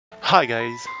Hi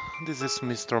guys, this is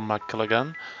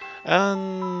MrMcCullaghan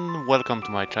and welcome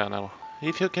to my channel.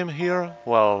 If you came here,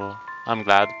 well, I'm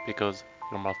glad because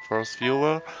you're my first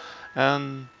viewer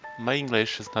and my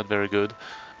English is not very good,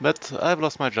 but I've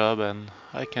lost my job and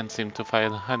I can't seem to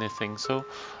find anything, so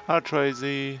I'll try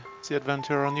the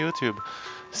adventure on YouTube.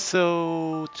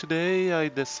 So today I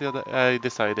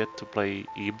decided to play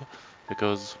Ib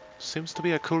because seems to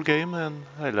be a cool game and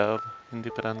I love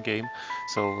independent game.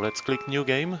 So let's click new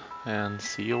game and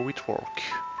see how it work.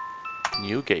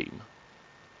 New game.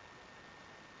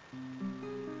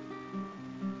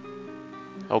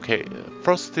 Okay,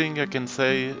 first thing I can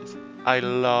say is I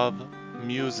love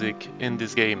music in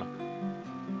this game.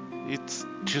 It's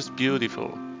just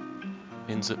beautiful.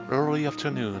 In the early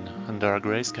afternoon under a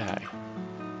grey sky,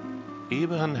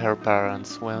 Eve and her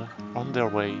parents were on their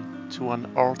way to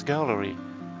an art gallery.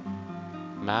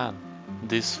 Man,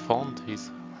 this font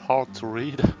is hard to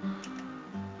read.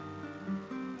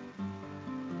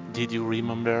 Did you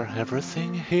remember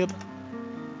everything, Hib?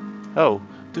 Oh,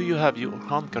 do you have your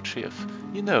handkerchief?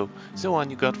 You know, the one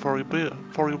you got for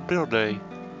your birthday.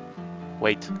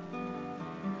 Wait,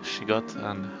 she got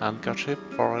an handkerchief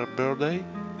for her birthday?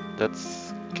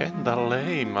 That's kinda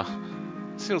lame.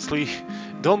 Seriously,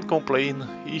 don't complain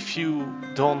if you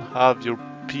don't have your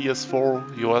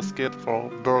PS4 you asked it for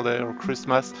birthday or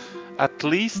Christmas. At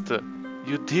least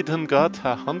you didn't got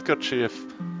a handkerchief.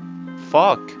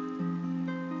 Fuck,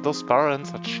 those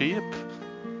parents are cheap.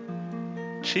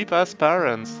 Cheap ass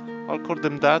parents. I'll call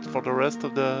them that for the rest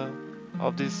of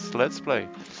this let's play.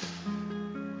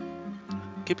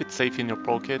 Keep it safe in your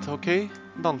pocket, okay?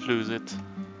 Don't lose it.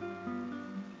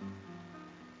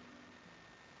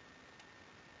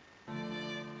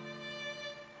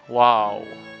 Wow.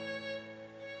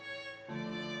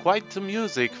 Quite the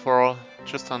music for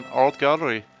just an art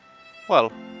gallery.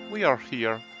 Well, we are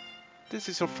here. This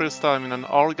is your first time in an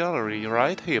art gallery,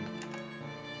 right, Hib?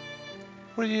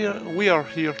 We are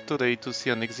here today to see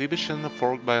an exhibition of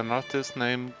work by an artist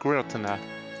named Gretna.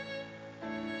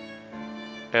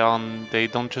 And they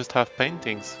don't just have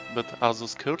paintings, but also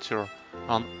sculpture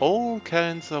and all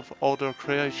kinds of other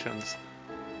creations.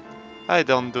 I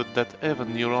don't doubt that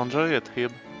even you'll enjoy it,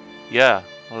 Hib. Yeah,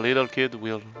 a little kid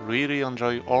will really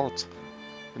enjoy art.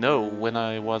 No, when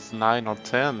I was 9 or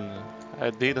 10, I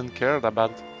didn't care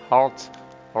about art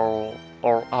or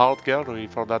art gallery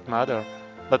for that matter.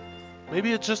 But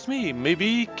maybe it's just me.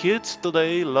 Maybe kids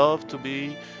today love to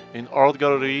be in art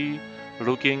gallery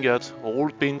looking at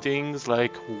old paintings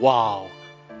like, wow,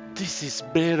 this is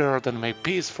better than my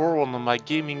PS4 on my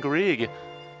gaming rig.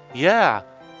 Yeah,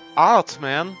 art,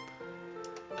 man.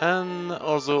 And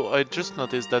also, I just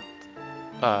noticed that.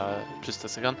 Just a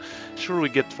second. Should we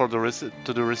get for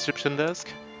to the reception desk?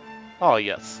 Oh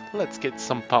yes, let's get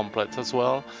some pamphlets as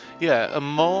well. Yeah,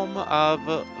 mom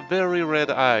have very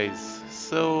red eyes,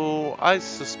 so I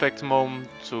suspect mom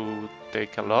to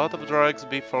take a lot of drugs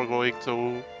before going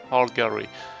to art gallery.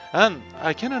 And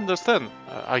I can understand,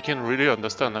 I can really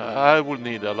understand. I would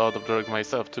need a lot of drugs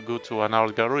myself to go to an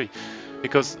art gallery,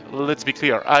 because let's be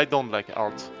clear, I don't like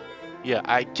art. Yeah,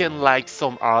 I can like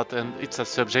some art and it's a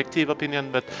subjective opinion,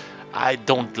 but I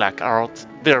don't like art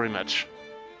very much.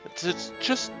 It's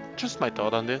just my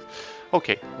thought on this.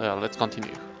 Okay, let's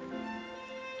continue.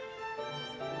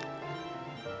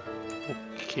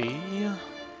 Okay.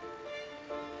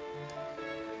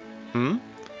 Hmm?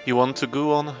 You want to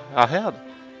go on ahead?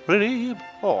 Really?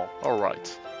 Oh,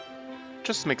 alright.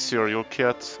 Just make sure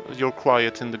you're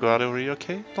quiet in the gallery,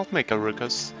 okay? Don't make a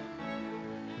ruckus.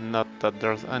 Not that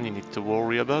there's any need to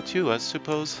worry about you, I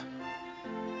suppose.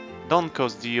 Don't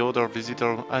cause the other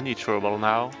visitor any trouble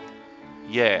now.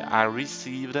 Yeah, I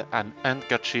received an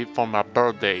handkerchief for my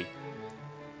birthday.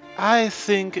 I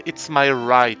think it's my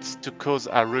right to cause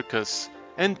a ruckus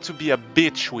and to be a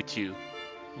bitch with you.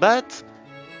 But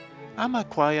I'm a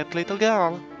quiet little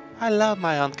girl. I love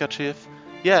my handkerchief.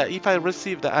 Yeah, if I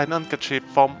received an handkerchief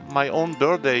for my own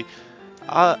birthday,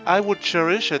 I would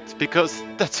cherish it because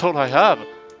that's all I have.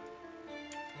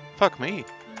 Fuck me.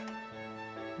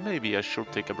 Maybe I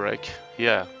should take a break.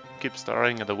 Yeah, keep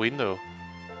staring at the window.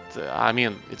 I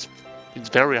mean, it's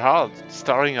very hard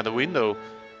staring at the window.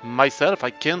 Myself, I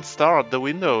can't stare at the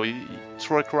window. It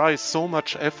requires so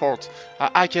much effort.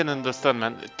 I can understand,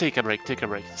 man. Take a break, take a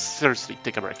break. Seriously,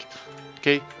 take a break.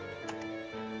 Okay?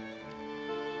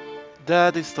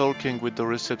 Dad is talking with the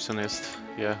receptionist.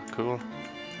 Yeah, cool.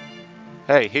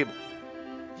 Hey, him.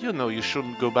 You know you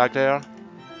shouldn't go back there.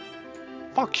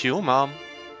 Fuck you, Mom.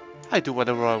 I do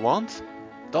whatever I want.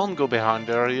 Don't go behind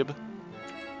there, Ib.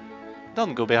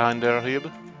 Don't go behind there, Ib.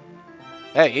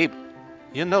 Hey, Ib.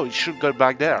 You know you should go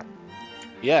back there.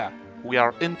 Yeah, We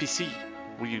are NPC.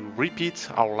 We repeat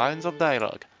our lines of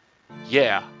dialogue.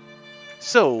 Yeah.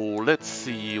 So, let's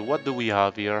see, what do we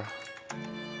have here?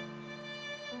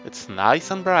 It's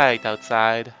nice and bright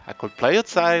outside. I could play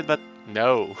outside, but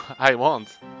no, I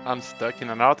won't. I'm stuck in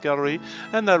an art gallery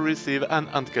and I receive an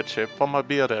handkerchief for my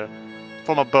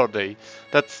birthday.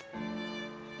 That's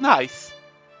nice.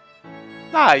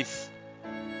 Nice.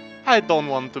 I don't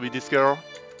want to be this girl.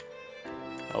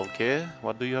 Okay,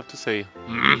 what do you have to say?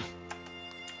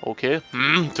 Okay,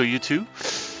 to you too.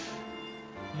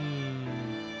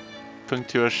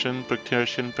 Punctuation,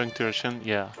 punctuation, punctuation.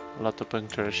 Yeah, a lot of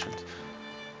punctuation.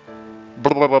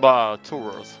 Blah blah blah blah.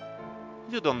 Tours.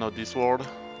 You don't know this word.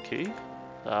 Okay,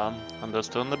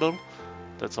 understandable.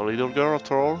 That's a little girl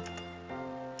after all.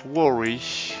 Worry.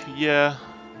 Yeah,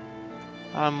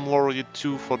 I'm worried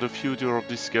too for the future of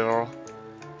this girl.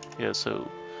 Yeah, so,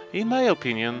 in my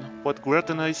opinion, what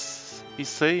Gretenice is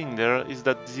saying there is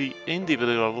that the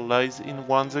individual lies in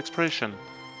one's expression.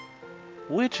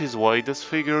 Which is why this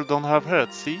figure don't have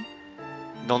head, see?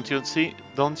 Don't you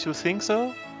think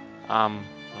so?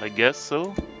 I guess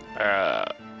so.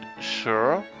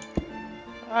 Sure.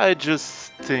 I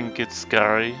just think it's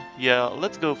scary. Yeah,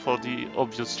 let's go for the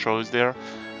obvious choice there.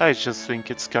 I just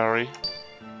think it's scary.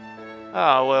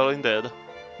 Ah, well,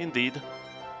 indeed.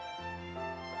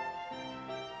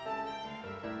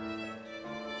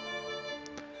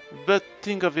 But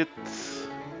think of it...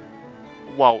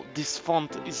 Wow, this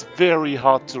font is very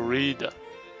hard to read.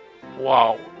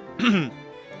 Wow.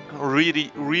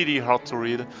 really hard to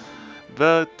read.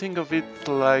 But think of it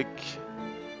like...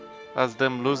 as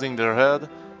them losing their head,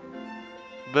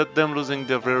 but them losing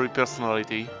their very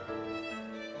personality.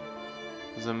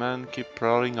 The man keep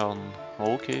prowling on.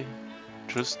 Okay.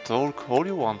 Just talk all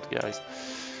you want, guys.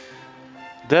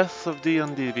 Death of the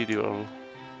individual.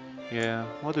 Yeah,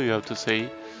 what do you have to say?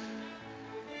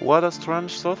 What a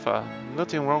strange sofa.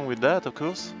 Nothing wrong with that, of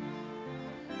course.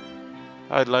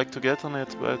 I'd like to get on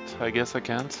it, but I guess I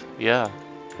can't. Yeah,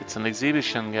 it's an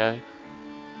exhibition, guy.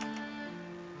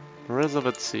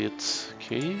 Reserved seat.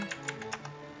 Okay.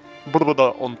 Blah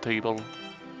blah on table.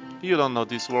 You don't know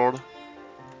this word.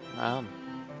 Man,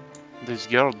 this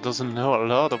girl doesn't know a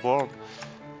lot of words.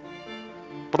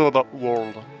 Blah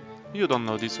world. You don't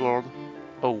know this word.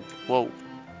 Oh, whoa.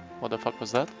 What the fuck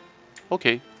was that?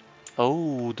 Okay.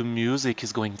 Oh, the music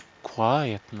is going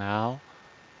quiet now.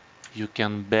 You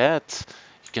can bet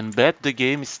the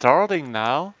game is starting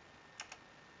now.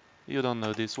 You don't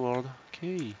know this word.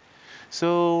 Okay.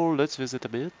 So let's visit a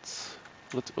bit.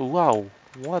 Wow,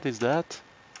 what is that?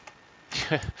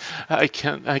 I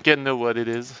can't know what it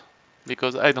is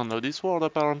because I don't know this word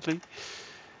apparently.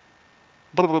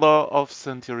 Blah blah blah of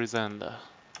Century's End.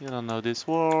 You don't know this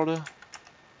word.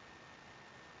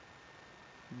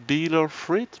 Beeler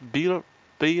Frit? Beeler.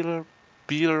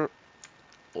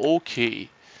 Okay.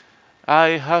 I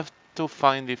have to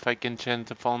find if I can change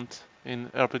the font in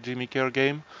RPG Maker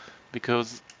game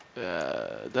because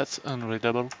that's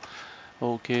unreadable.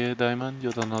 Okay, Diamond,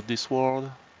 you don't know this word.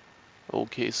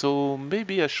 Okay, so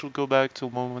maybe I should go back to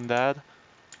Mom and Dad,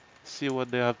 see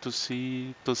what they have to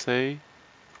say.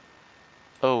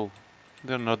 Oh,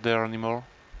 they're not there anymore.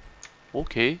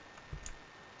 Okay.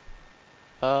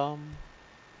 I'm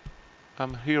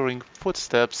hearing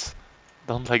footsteps.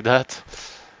 Don't like that.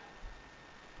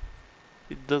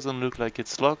 It doesn't look like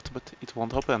it's locked, but it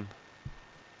won't open.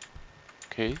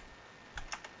 Okay.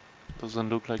 Doesn't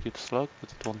look like it's locked,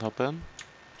 but it won't open.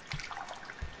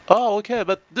 Oh, okay,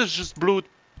 but there's just blood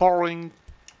pouring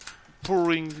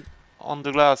on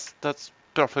the glass. That's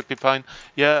perfectly fine.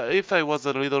 Yeah, if I was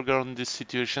a little girl in this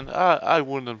situation, I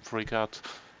wouldn't freak out.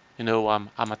 You know, I'm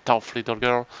a tough little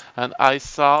girl, and I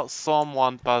saw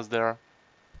someone pass there.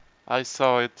 I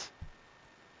saw it.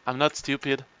 I'm not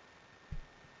stupid.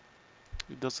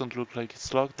 It doesn't look like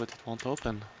it's locked, but it won't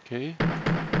open. Okay.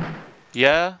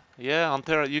 Yeah,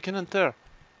 enter. You can enter.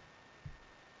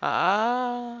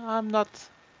 I'm not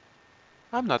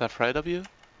afraid of you.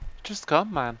 Just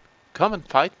come, man. Come and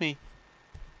fight me.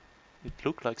 It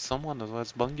looked like someone that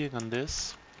was banging on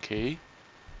this. Okay.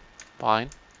 Fine.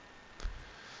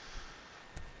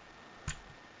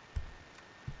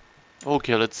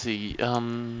 Okay, let's see.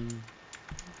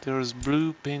 There's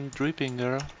blue paint dripping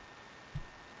there.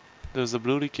 There's a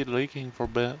blue liquid leaking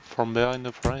from behind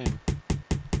the frame.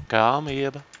 Come,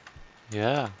 Abe.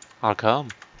 Yeah, I'll come.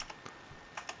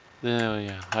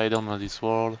 Yeah, I don't know this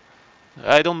world.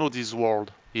 I don't know this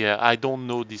world. Yeah, I don't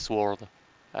know this world.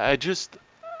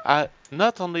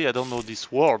 Not only I don't know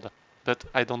this world, but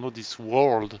I don't know this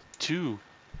world too.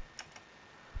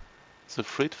 The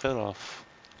freight fell off.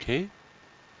 Okay.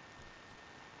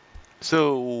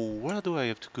 So, where do I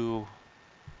have to go?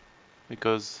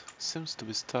 Because seems to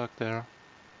be stuck there.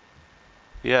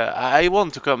 Yeah, I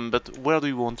want to come, but where do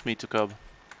you want me to come?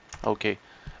 Okay.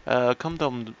 Come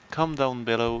down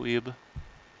below, Ib.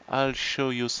 I'll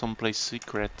show you someplace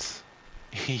secret.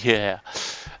 Yeah,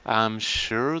 I'm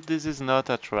sure this is not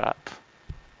a trap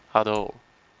at all.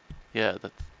 Yeah,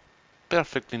 that's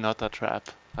perfectly not a trap.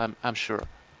 I'm sure.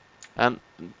 And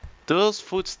those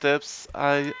footsteps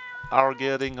I are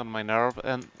getting on my nerve.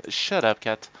 And shut up,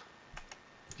 cat.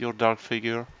 Your dark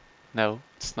figure. No,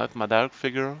 it's not my dark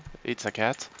figure. It's a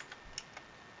cat.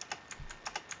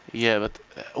 Yeah, but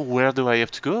where do I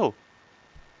have to go?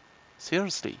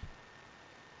 Seriously.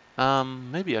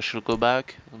 Maybe I should go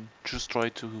back and just try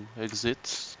to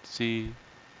exit the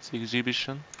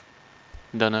exhibition.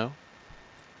 Don't know.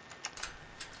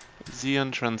 The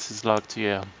entrance is locked,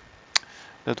 yeah.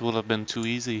 That would have been too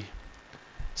easy.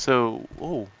 So,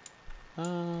 oh,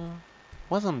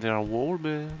 wasn't there a wall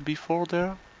before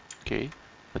there? Okay,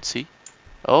 let's see.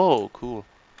 Oh, cool.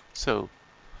 So,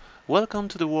 welcome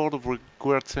to the world of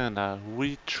Guertena.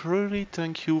 We truly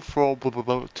thank you for blah blah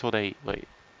blah today.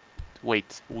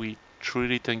 Wait, we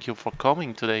truly thank you for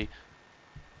coming today.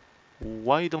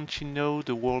 Why don't you know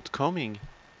the word coming?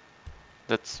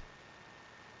 That's,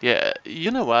 yeah, you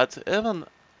know what? Even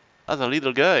as a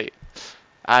little guy,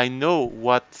 I know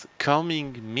what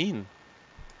coming mean.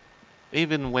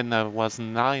 Even when I was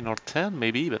 9 or 10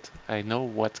 maybe, but I know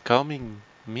what coming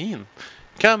mean.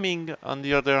 Coming, on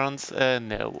the other hand,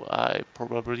 no, I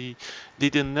probably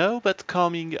didn't know, but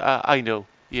coming, I know.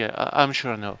 Yeah, I'm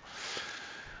sure I know.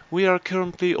 We are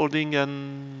currently holding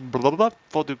an blah blah blah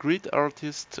for the great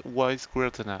artist Wise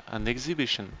Guertena, an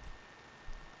exhibition.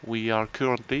 We are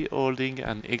currently holding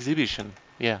an exhibition.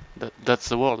 Yeah, that's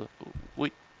the word.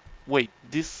 Wait,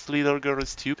 this little girl is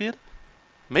stupid?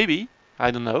 Maybe,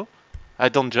 I don't know. I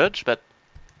don't judge, but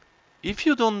if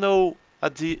you don't know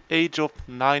at the age of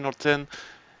 9 or 10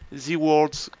 the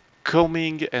words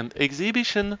coming and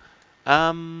exhibition,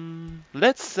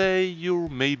 let's say you're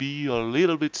maybe a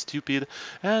little bit stupid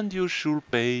and you should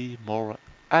pay more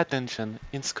attention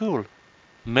in school.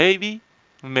 Maybe,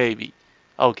 maybe.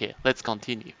 Okay, let's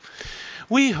continue.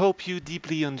 We hope you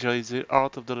deeply enjoy the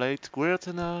art of the late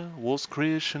Guertena, whose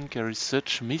creation carries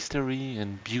such mystery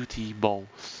and beauty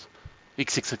both.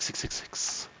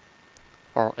 XXXXXX.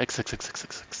 Or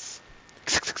XXXXXX.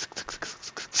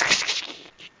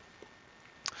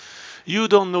 You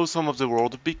don't know some of the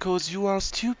word because you are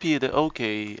stupid.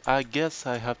 Okay, I guess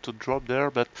I have to drop there,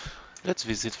 but let's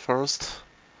visit first.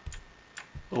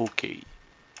 Okay.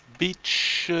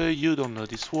 Beach, you don't know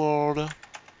this word.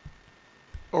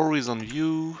 Horizon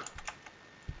view.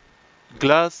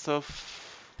 Glass of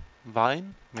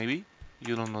wine, maybe?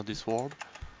 You don't know this word.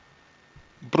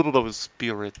 Blah of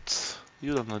spirit.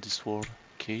 You don't know this word.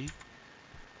 Okay.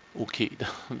 Okay,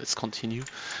 let's continue.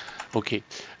 Okay.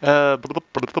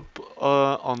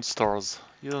 On stars.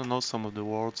 You don't know some of the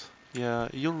words. Yeah,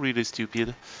 you're really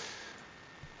stupid.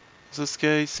 The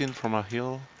sky seen from a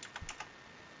hill.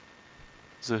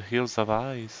 The hills have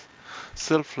eyes.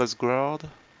 Selfless guard.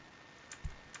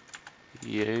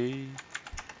 Yay.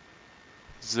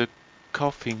 The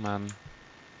coughing man.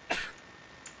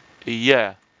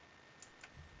 Yeah.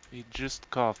 He just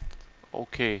coughed.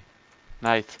 Okay.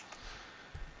 Nice.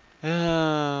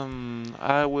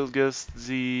 I will guess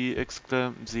the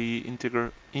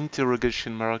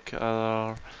interrogation mark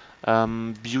are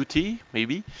beauty,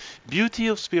 maybe. Beauty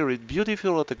of spirit,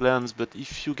 beautiful at a glance, but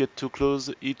if you get too close,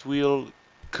 it will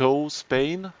cause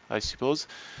pain, I suppose.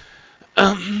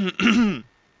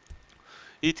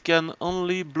 It can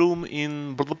only bloom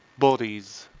in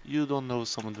bodies. You don't know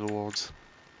some of the words.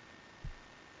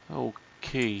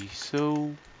 Okay,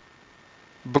 so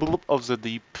of the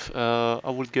deep. I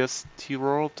would guess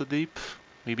terror of the deep,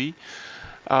 maybe.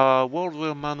 A world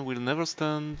where man will never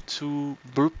stand to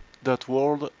that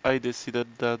world. I decided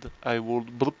that I would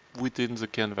within the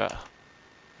canvas.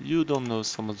 You don't know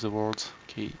some of the words.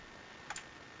 Okay.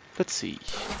 Let's see.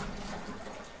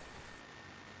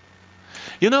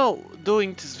 You know,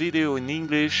 doing this video in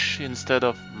English instead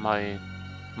of my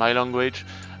language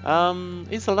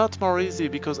is a lot more easy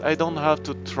because I don't have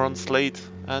to translate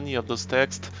any of those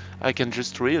texts. I can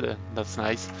just read it. That's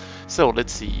nice. So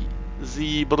let's see.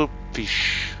 The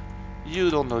fish.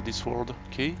 You don't know this word,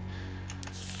 okay?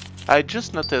 I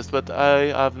just noticed, but I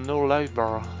have no life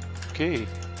bar. Okay,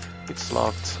 it's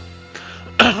locked.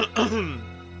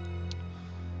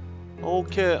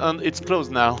 Okay, and it's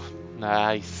closed now.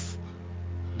 Nice.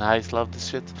 Nice, love this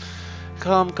shit.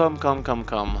 Come.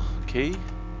 Okay.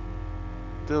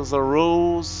 There's a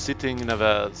rose sitting in a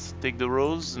vase. Take the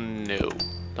rose? No,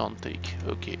 don't take.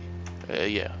 Okay.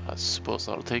 Yeah, I suppose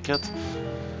I'll take it.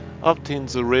 Obtain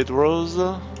the red rose.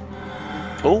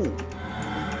 Oh!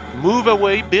 Move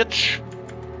away, bitch!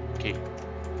 Okay.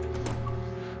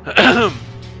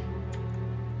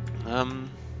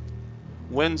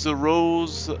 When the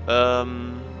rose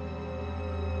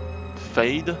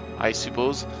fade, I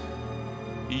suppose,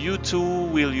 you too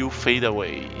will you fade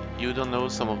away. You don't know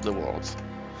some of the words.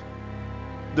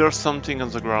 There's something on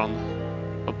the ground.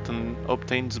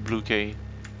 Obtain the blue key.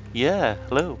 Yeah,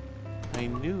 hello. I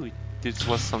knew this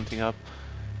was something up.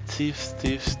 Thief,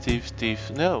 thief, thief,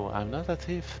 thief. No, I'm not a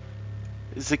thief.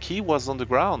 The key was on the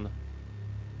ground.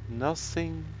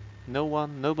 Nothing, no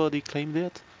one, nobody claimed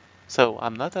it. So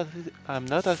I'm not a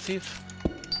thief.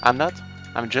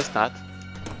 I'm just not.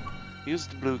 Use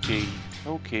the blue key.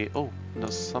 Okay. Oh,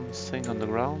 there's something on the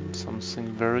ground.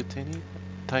 Something very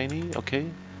tiny. Okay.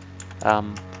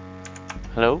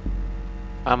 Hello?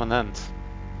 I'm an ant.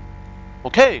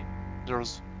 Okay.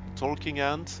 There's a talking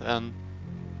ant, and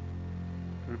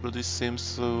everybody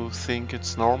seems to think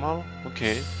it's normal.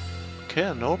 Okay.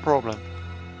 Okay, no problem.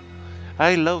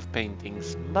 I love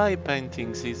paintings. My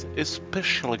paintings is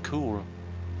especially cool.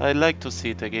 I'd like to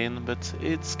see it again, but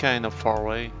it's kind of far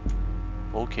away.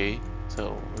 Okay,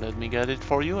 so let me get it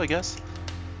for you, I guess.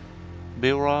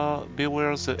 Beware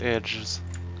the edges.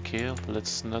 Okay,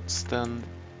 let's not stand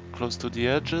close to the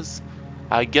edges.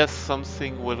 I guess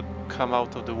something will come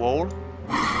out of the wall.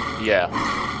 Yeah,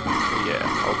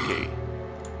 okay.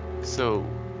 So,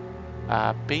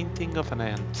 a painting of an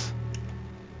ant.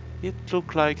 It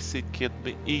looks like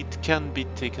it can be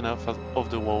taken off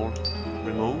of the wall.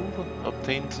 Remove,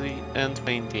 obtain the ant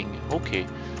painting. Okay,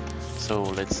 so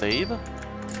let's save.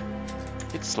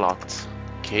 It's locked.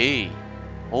 Okay,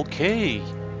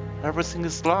 everything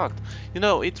is locked. You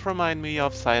know, it reminds me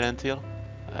of Silent Hill,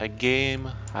 a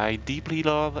game I deeply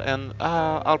love, and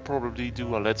I'll probably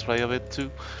do a let's play of it too,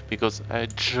 because I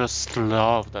just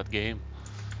love that game.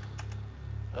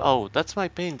 Oh, that's my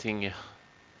painting.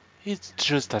 It's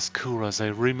just as cool as I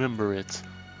remember it.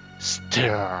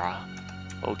 Stare.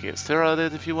 Okay, stare at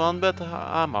it if you want, but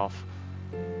I'm off.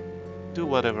 Do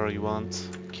whatever you want.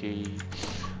 Okay,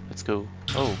 let's go.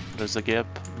 Oh, there's a gap.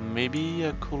 Maybe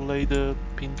I could lay the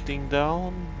painting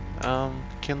down.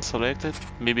 Can select it.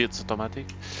 Maybe it's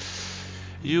automatic.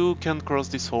 You can cross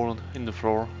this hole in the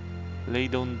floor. Lay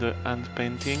down the ant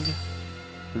painting.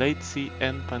 Lay the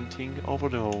ant painting over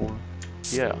the hole.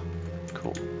 Yeah,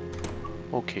 cool.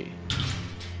 Okay.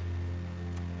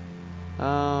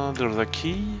 There's a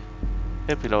key.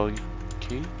 Epilogue.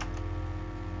 Okay.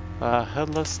 A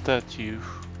headless statue.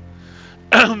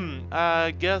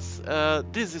 I guess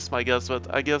this is my guess,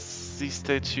 but I guess the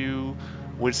statue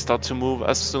will start to move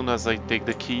as soon as I take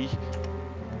the key.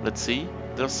 Let's see.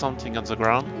 There's something on the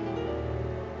ground.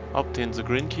 Obtain the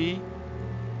green key.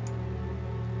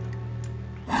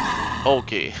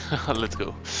 Okay, let's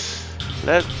go.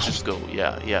 Let's just go.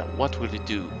 Yeah. What will it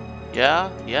do?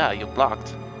 Yeah, you're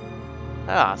blocked.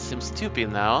 Ah, seems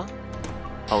stupid now.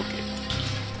 Okay.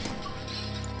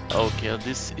 Okay,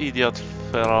 this idiot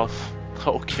fell off.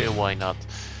 Okay, why not?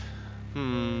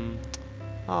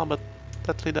 Ah, but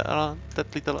that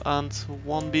little ant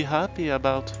won't be happy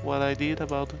about what I did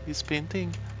about his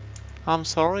painting. I'm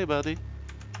sorry, buddy.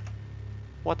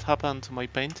 What happened to my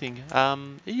painting?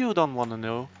 You don't wanna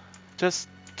know. Just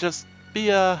be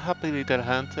a happy little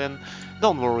ant and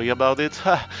don't worry about it.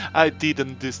 I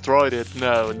didn't destroy it.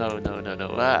 No.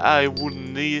 I would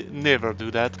never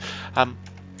do that. I'm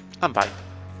fine.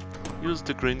 Use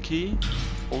the green key.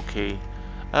 Okay.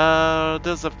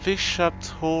 There's a fish-shaped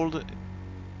hole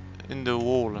in the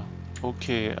wall.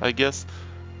 Okay, I guess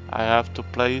I have to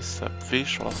place a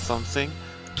fish or something.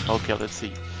 Okay, let's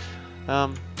see.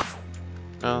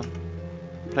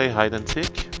 Play hide and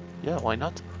seek. Yeah, why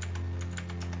not?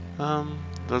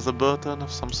 There's a button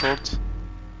of some sort.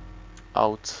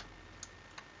 Out.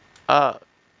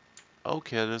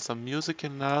 Okay, there's a music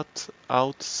in that.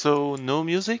 Out, so no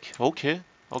music? Okay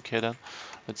then.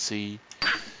 Let's see.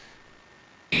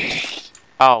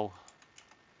 Ow.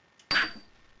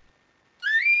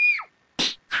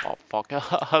 Oh fuck,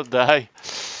 I'll die.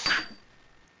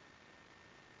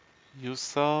 You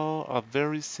saw a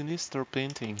very sinister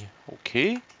painting.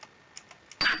 Okay.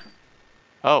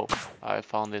 Oh, I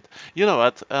found it. You know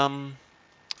what?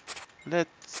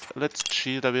 Let's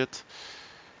cheat a bit.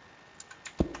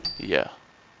 Yeah.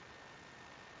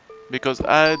 Because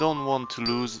I don't want to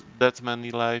lose that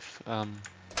many life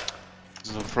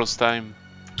the first time.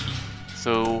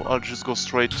 So I'll just go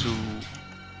straight to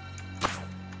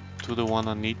the one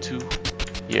I need to.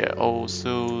 Yeah, oh,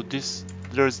 so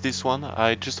there's this one.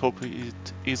 I just hope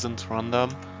it isn't random.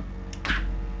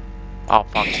 Oh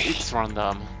fuck, it's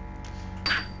random.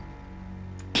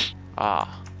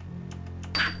 Ah.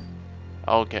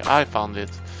 Okay, I found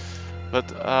it. But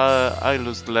I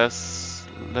lost less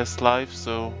life,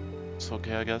 so it's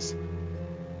okay, I guess.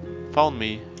 Found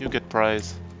me, you get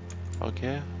prize.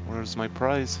 Okay, where's my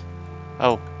prize?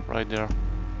 Oh, right there.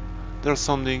 There's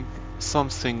something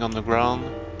on the ground.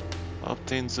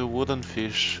 Obtain the wooden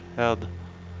fish head.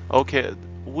 Okay,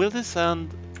 will this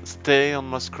end stay on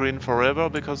my screen forever?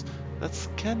 Because that's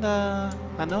kinda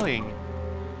annoying.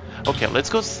 Okay, let's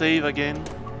go save again.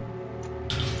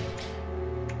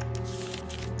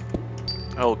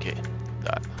 Okay,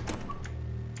 that.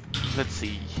 Let's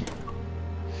see.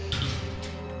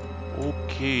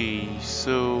 Okay,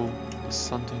 so there's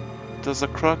something. There's a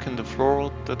crack in the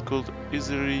floor that could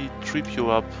easily trip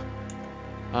you up.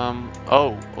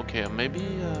 Oh, okay, maybe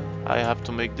I have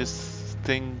to make this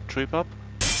thing trip up?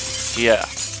 Yeah,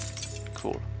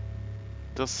 cool.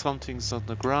 There's something's on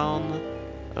the ground.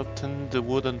 Obtain the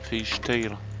wooden fish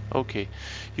tail. Okay,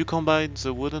 you combine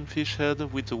the wooden fish head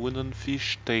with the wooden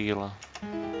fish tail.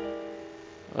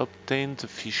 Obtain the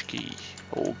fish key.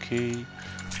 Okay,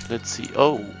 let's see.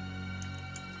 Oh,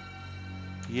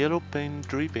 yellow paint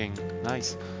dripping.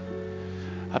 Nice.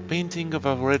 A painting of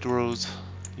a red rose.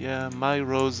 Yeah, my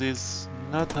rose is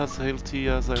not as healthy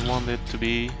as I want it to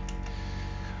be.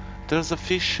 There's a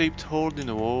fish-shaped hole in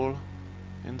the wall.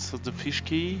 Insert the fish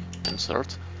key.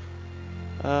 Insert.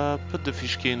 Put the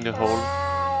fish key in the hole.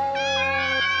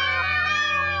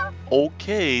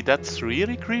 Okay, that's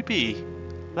really creepy.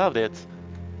 Loved it.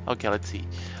 Okay, let's see.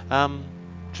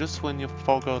 Just when you've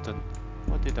forgotten.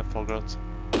 What did I forget?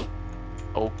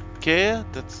 Okay,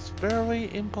 that's very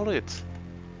impolite.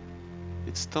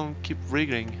 It's don't keep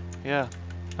wriggling. Yeah,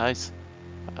 nice.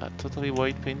 Totally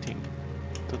white painting.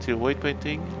 Totally white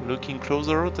painting. Looking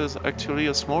closer, there's actually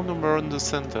a small number in the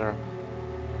center.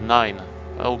 9.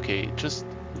 Okay, just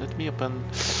let me open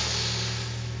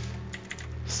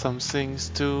some things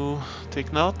to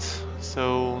take note.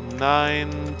 So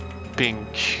 9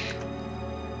 pink.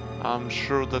 I'm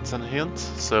sure that's a hint.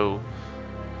 So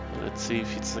let's see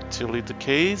if it's actually the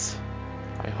case.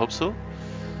 I hope so.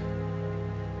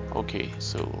 Okay,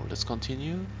 so let's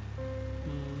continue.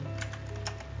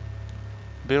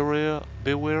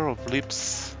 Beware of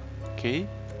lips. Okay.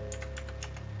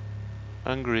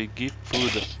 Hungry, give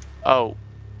food. Oh,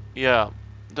 yeah,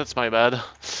 that's my bad.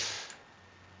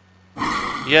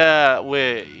 Yeah,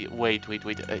 wait.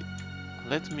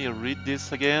 Let me read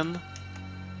this again.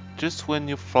 Just when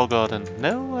you've forgotten.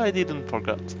 No, I didn't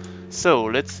forget. So,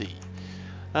 let's see.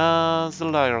 The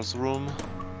liar's room.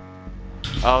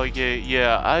 Okay,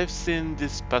 yeah, I've seen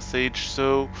this passage,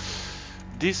 so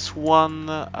this one,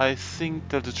 I think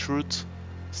tell the truth.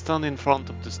 Stand in front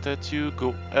of the statue,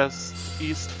 go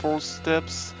east 4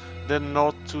 steps, then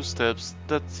north 2 steps.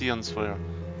 That's the answer.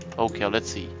 Okay, let's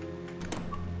see.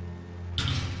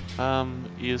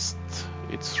 East,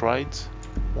 it's right.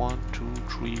 1, 2,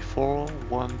 3, 4,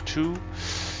 1, 2.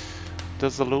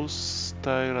 There's a low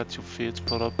tile at your feet,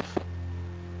 put up.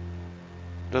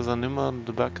 There's a number on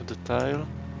the back of the tile.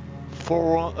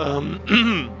 4,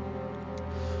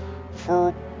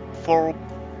 4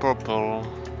 purple.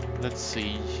 Let's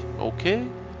see. Okay,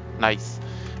 nice.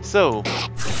 So,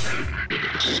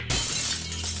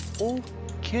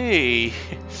 okay,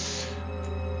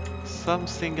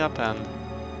 something happened.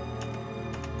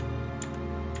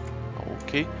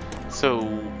 Okay, so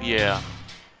yeah.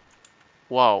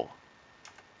 Wow.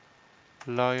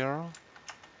 Liar.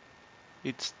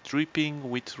 It's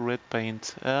dripping with red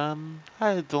paint.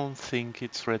 I don't think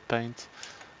it's red paint.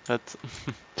 But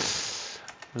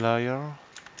liar,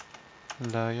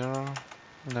 liar,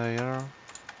 liar,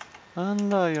 and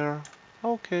liar.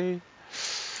 Okay.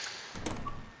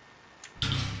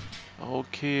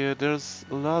 Okay, there's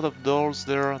a lot of doors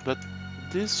there, but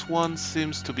this one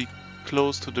seems to be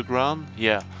close to the ground.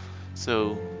 Yeah.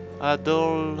 So a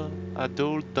door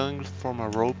dangled from a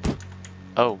rope.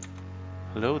 Oh,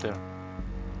 hello there.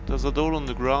 There's a door on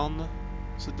the ground.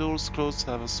 The doors closed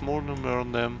have a small number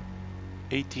on them.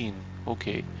 18.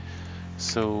 Okay.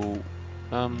 So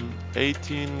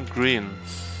 18 green.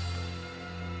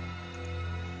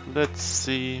 Let's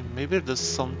see. Maybe there's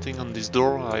something on this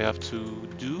door I have to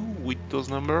do with those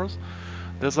numbers.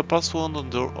 There's a password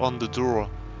on the door.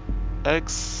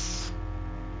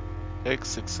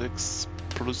 XXX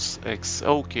plus X.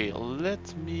 Okay,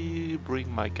 let me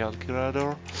bring my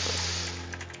calculator.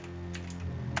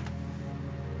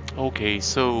 Okay,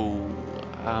 so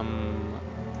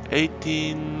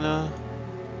 18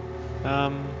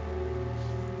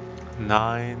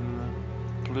 9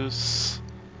 plus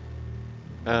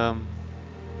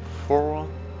 4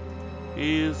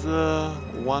 is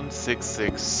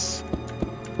 166.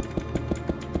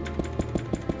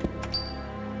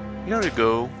 Here you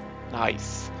go.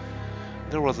 Nice.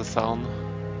 There was a sound.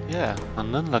 Yeah,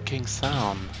 an unlocking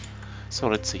sound. So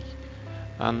let's see.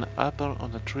 An apple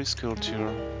on a tree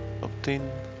sculpture.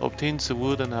 Obtains a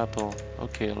wooden apple.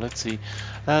 Okay, let's see.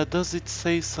 Does it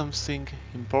say something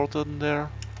important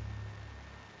there?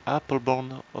 Apple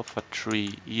born of a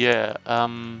tree. Yeah,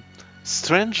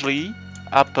 strangely,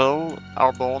 apples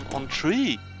are born on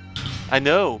tree. I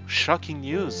know, shocking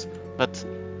news, but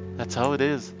that's how it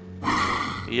is.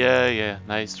 Yeah,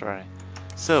 nice try.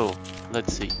 So,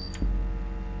 let's see.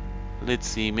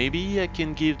 Maybe I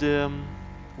can give the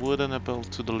wooden apple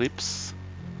to the lips.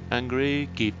 Hungry,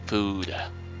 give food.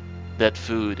 That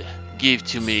food, give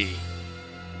to me.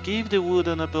 Give the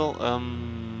wooden apple,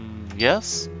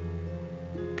 yes?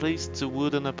 Place the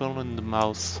wooden apple in the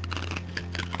mouth.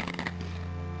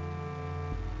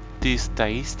 This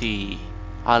tasty.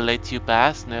 I'll let you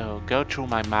pass now. Go through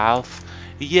my mouth.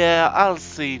 Yeah, I'll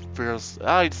say first.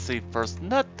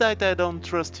 Not that I don't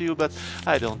trust you, but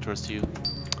I don't trust you.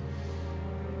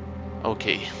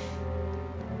 Okay.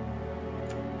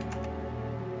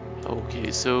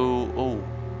 Okay, so... Oh,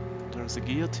 there's a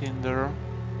guillotine there.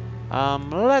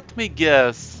 Let me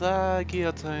guess.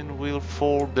 Guillotine will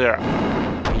fall there.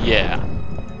 Yeah.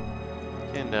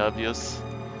 Kinda obvious.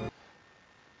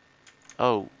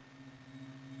 Oh.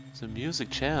 The music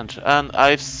changed. And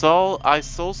I saw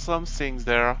some things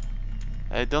there.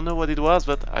 I don't know what it was,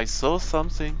 but I saw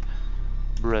something.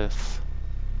 Breath.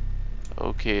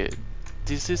 Okay.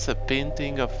 This is a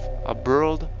painting of a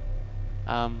bird.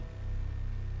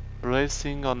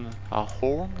 Racing on a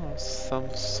horn or some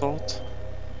sort.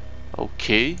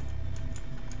 Okay.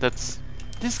 This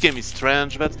game is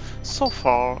strange, but so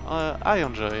far I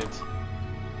enjoy it.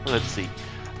 Let's see.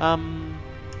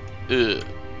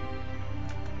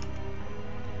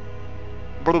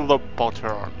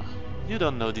 Pattern. You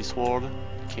don't know this word.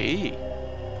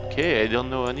 Okay, I don't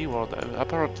know any word.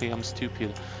 Apparently I'm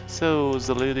stupid. So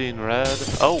the lady in red.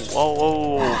 Oh,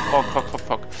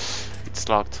 fuck. It's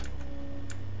locked.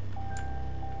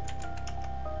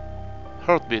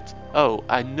 Heartbeat. Oh,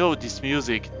 I know this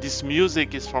music. This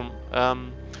music is from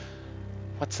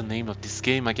what's the name of this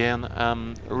game again?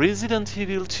 Resident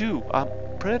Evil 2. I'm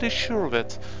pretty sure of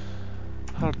it.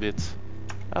 Heartbeat.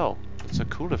 Oh, it's a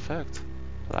cool effect.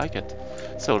 I like it.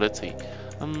 So let's see.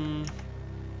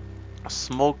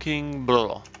 Smoking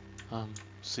blah.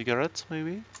 Cigarettes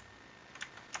maybe?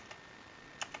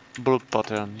 Blood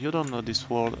pattern. You don't know this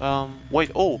word. Wait.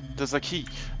 Oh, there's a key.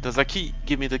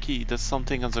 Give me the key. There's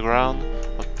something on the ground.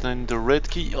 Obtain the red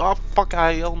key. Oh fuck!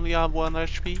 I only have 1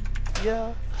 HP.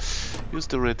 Yeah. Use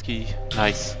the red key.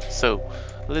 Nice. So,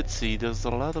 let's see. There's a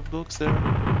lot of books there.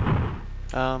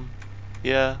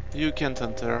 Yeah. You can't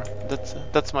enter.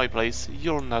 That's my place.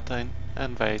 You're not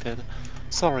invited.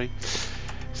 Sorry.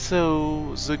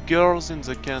 So, the girls in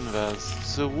the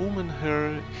canvas. The women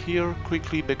here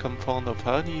quickly become fond of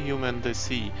any human they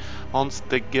see. Once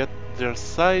they get their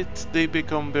sight, they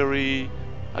become very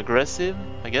aggressive,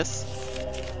 I guess.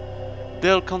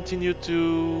 They'll continue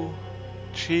to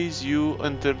chase you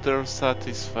until they're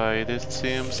satisfied, it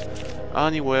seems.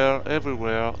 Anywhere,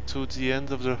 everywhere, to the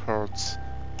end of their hearts.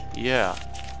 Yeah.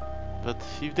 But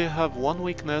if they have one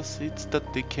weakness, it's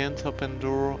that they can't open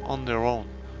door on their own.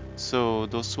 So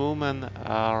those women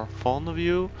are fond of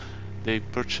you, they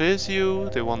purchase you,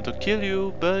 they want to kill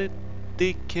you, but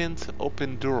they can't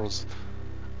open doors.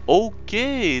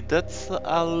 Okay, that's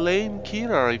a lame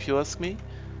killer if you ask me.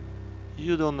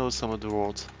 You don't know some of the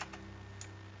words.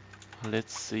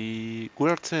 Let's see.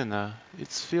 Guertena.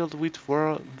 It's filled with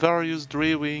various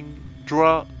drawings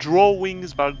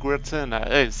by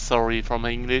Guertena. Sorry for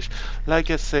my English.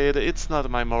 Like I said, it's not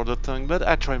my mother tongue, but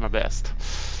I try my best.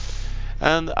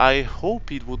 And I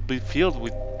hope it would be filled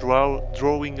with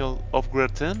drawing of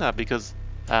Guertena, because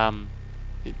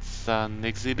it's an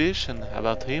exhibition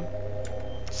about him.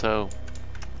 So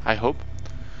I hope.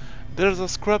 There's a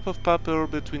scrap of paper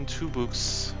between 2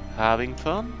 books. Having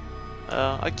fun?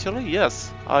 Actually,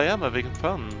 yes, I am having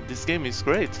fun. This game is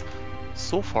great.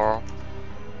 So far.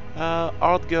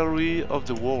 Art gallery of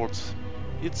the world.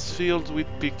 It's filled with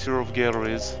pictures of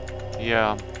galleries.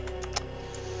 Yeah.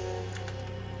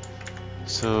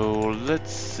 So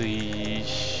let's see.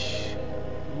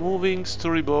 Moving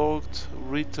storyboard,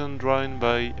 written drawing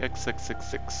by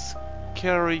XXXX.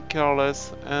 Carrie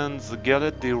Carles and the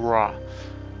Galette des Rois.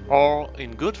 Or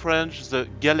in good French, the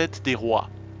Galette des Rois.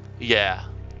 Yeah,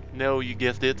 no, you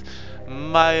guessed it.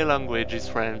 My language is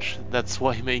French. That's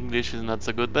why my English is not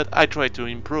so good, but I try to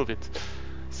improve it.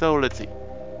 So let's see.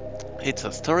 It's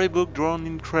a storybook drawn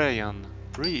in crayon.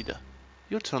 Read.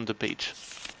 You turn the page.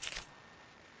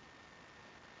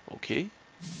 Okay.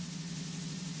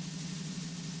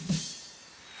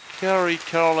 Carrie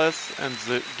Careless and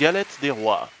the Galette des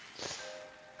Rois.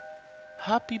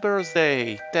 Happy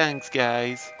birthday! Thanks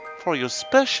guys! For your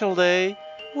special day,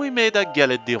 we made a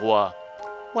Galette des Rois.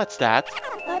 What's that?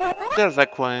 There's a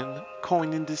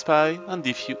coin in this pie, and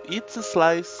if you eat the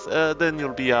slice, then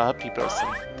you'll be a happy person.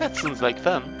 That sounds like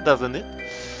fun, doesn't it?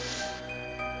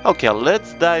 Okay,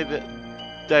 let's dive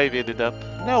it up.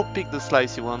 Now pick the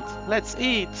slice you want. Let's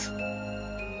eat!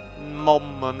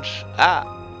 Mom munch. Ah,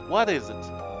 what is it?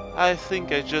 I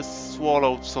think I just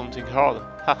swallowed something hard.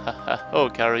 Oh,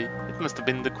 Carrie, it must have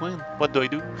been the queen. What do I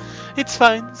do? It's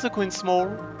fine, the queen's small.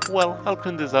 Well, I'll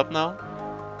clean this up now.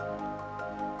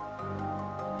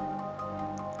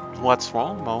 What's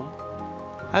wrong, Mom?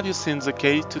 Have you seen the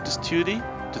key to the study?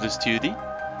 To the study?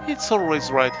 It's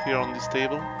always right here on this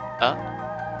table.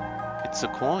 Ah, it's a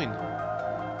coin.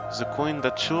 The coin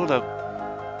that should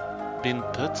have been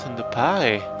put in the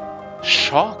pie.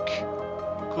 Shock!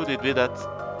 Could it be that?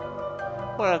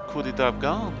 Where could it have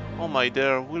gone? Oh my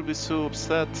dear, we'll be so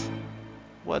upset.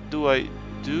 What do I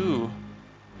do?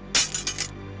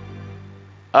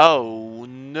 Oh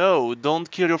no,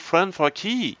 don't kill your friend for a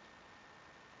key!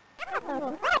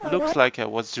 Looks like I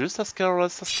was just as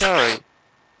careless as Carrie.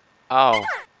 Oh,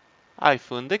 I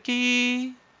found the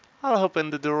key! I'll open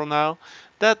the door now.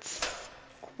 That's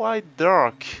quite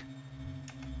dark.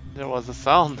 There was a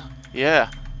sound.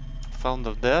 Yeah, sound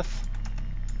of death.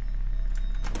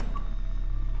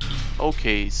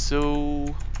 Okay,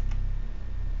 so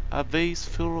a vase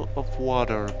full of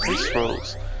water. This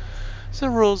rose. The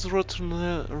rose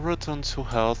returned to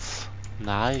health.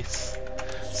 Nice.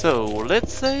 So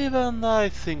let's save, and I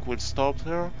think we'll stop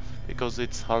there because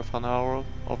it's half an hour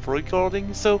of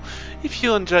recording. So if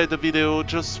you enjoyed the video,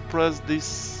 just press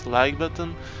this like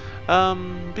button.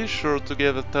 Be sure to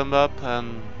give a thumb up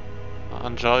and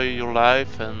enjoy your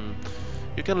life, and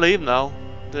you can leave now.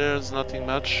 There's nothing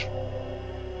much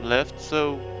left,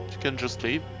 so you can just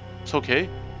leave. It's okay.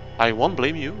 I won't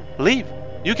blame you. Leave.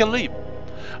 You can leave.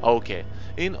 Okay.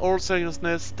 In all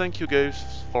seriousness, thank you guys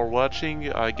for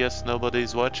watching. I guess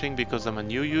nobody's watching because I'm a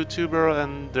new YouTuber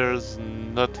and there's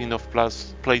not enough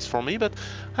place for me, but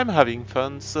I'm having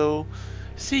fun. So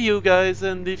see you guys,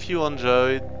 and if you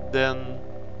enjoyed, then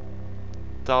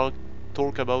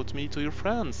talk about me to your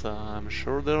friends. I'm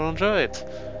sure they'll enjoy it.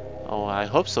 Oh, I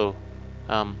hope so.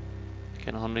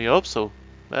 Can only hope so.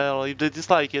 Well, if they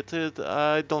dislike it,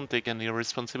 I don't take any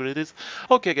responsibilities.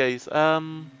 Okay guys,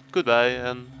 goodbye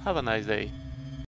and have a nice day.